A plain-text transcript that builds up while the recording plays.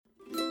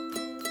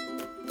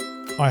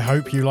I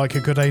hope you like a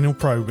good anal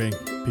probing,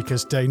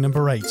 because day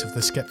number 8 of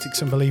the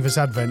Skeptics and Believers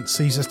Advent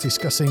sees us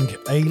discussing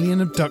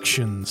alien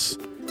abductions.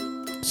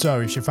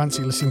 So if you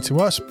fancy listening to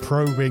us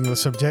probing the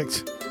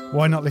subject,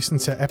 why not listen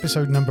to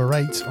episode number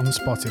 8 on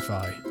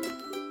Spotify?